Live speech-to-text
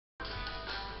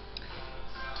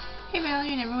Hey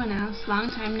Valerie and everyone else, long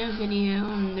time no video,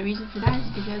 and the reason for that is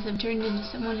because I've turned into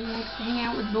someone who likes to hang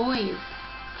out with boys.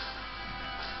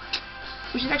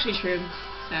 Which is actually true,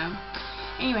 so.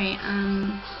 Anyway,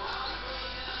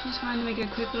 just wanted to make a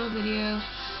quick little video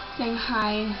saying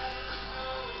hi.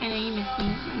 I know you miss me,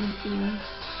 I miss you.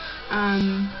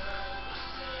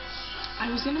 I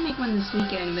was gonna make one this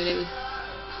weekend, but it was,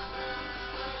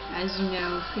 as you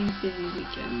know, a pretty busy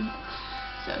weekend.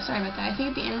 So, sorry about that. I think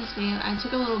at the end of this video, I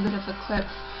took a little bit of a clip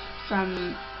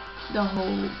from the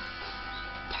whole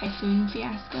Typhoon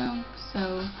fiasco,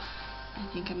 so I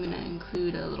think I'm going to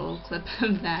include a little clip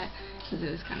of that, because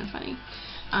it was kind of funny.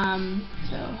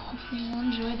 So, hopefully you'll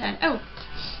enjoy that. Oh!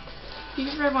 If you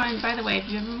ever wanted, by the way, if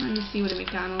you ever wanted to see what a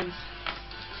McDonald's,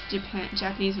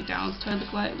 Japanese McDonald's toy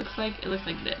looks like, it looks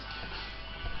like this.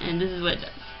 And this is what it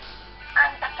does.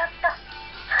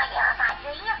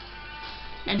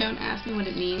 Now don't ask me what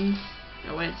it means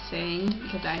or what it's saying,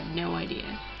 because I have no idea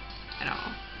at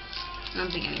all. I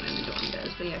don't think anyone in the dorm does,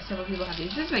 but yeah, several people have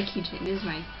these. This is my keychain. This is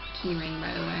my key ring,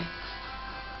 by the way.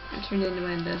 I turned into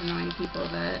one of those annoying people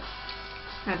that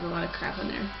has a lot of crap on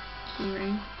their key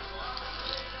ring.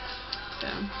 So,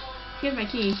 here's my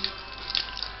key.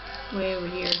 Way over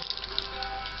here.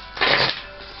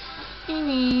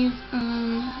 Anyways,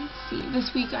 let's see.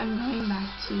 This week I'm going back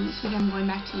to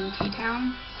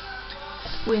Keychain.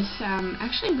 With,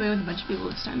 actually I'm going with a bunch of people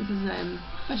this time, because a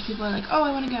bunch of people are like, oh,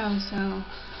 I want to go, so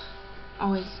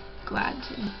always glad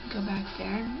to go back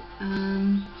there.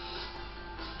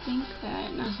 I think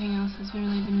that nothing else has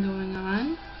really been going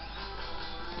on.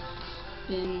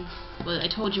 Well, I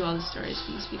told you all the stories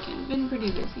from this weekend. Been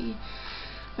pretty busy.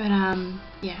 But,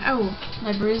 yeah. Oh,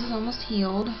 my bruise is almost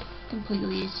healed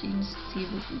completely, so you can see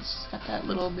that it's got that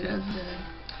little bit of the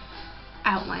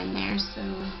outline there, so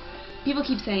people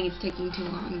keep saying it's taking too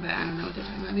long, but I don't know what they're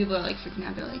talking about. People are like freaking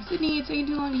out. They're like, Sydney, it's taking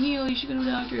too long to heal. You should go to the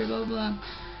doctor, blah, blah.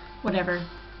 Whatever.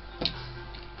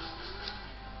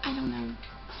 I don't know.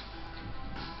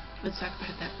 It would suck if I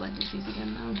had that blood disease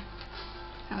again, though.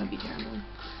 That would be terrible.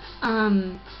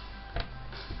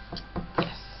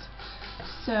 Yes.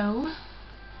 So,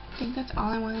 I think that's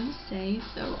all I wanted to say,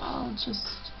 so I'll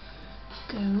just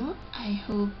go. I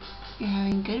hope you're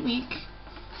having a good week.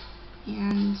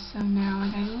 And so now I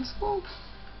gotta go to school.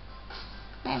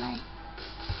 Bye bye.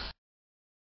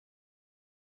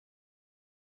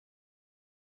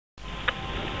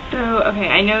 So, okay,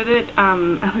 I know that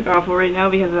I look awful right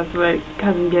now because that's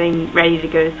because I'm getting ready to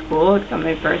go to school. It's on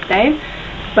my birthday.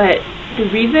 But the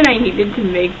reason I needed to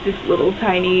make this little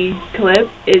tiny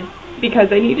clip is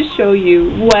because I need to show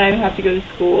you what I have to go to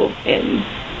school in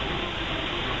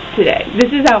today.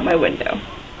 This is out my window.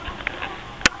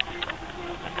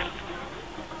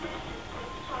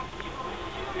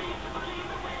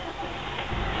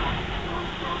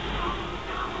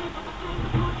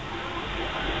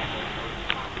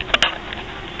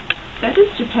 That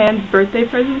is Japan's birthday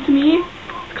present to me.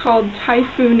 It's called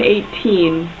Typhoon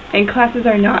 18, and classes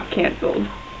are not canceled.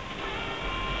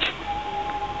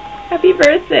 Happy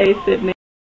birthday, Sydney.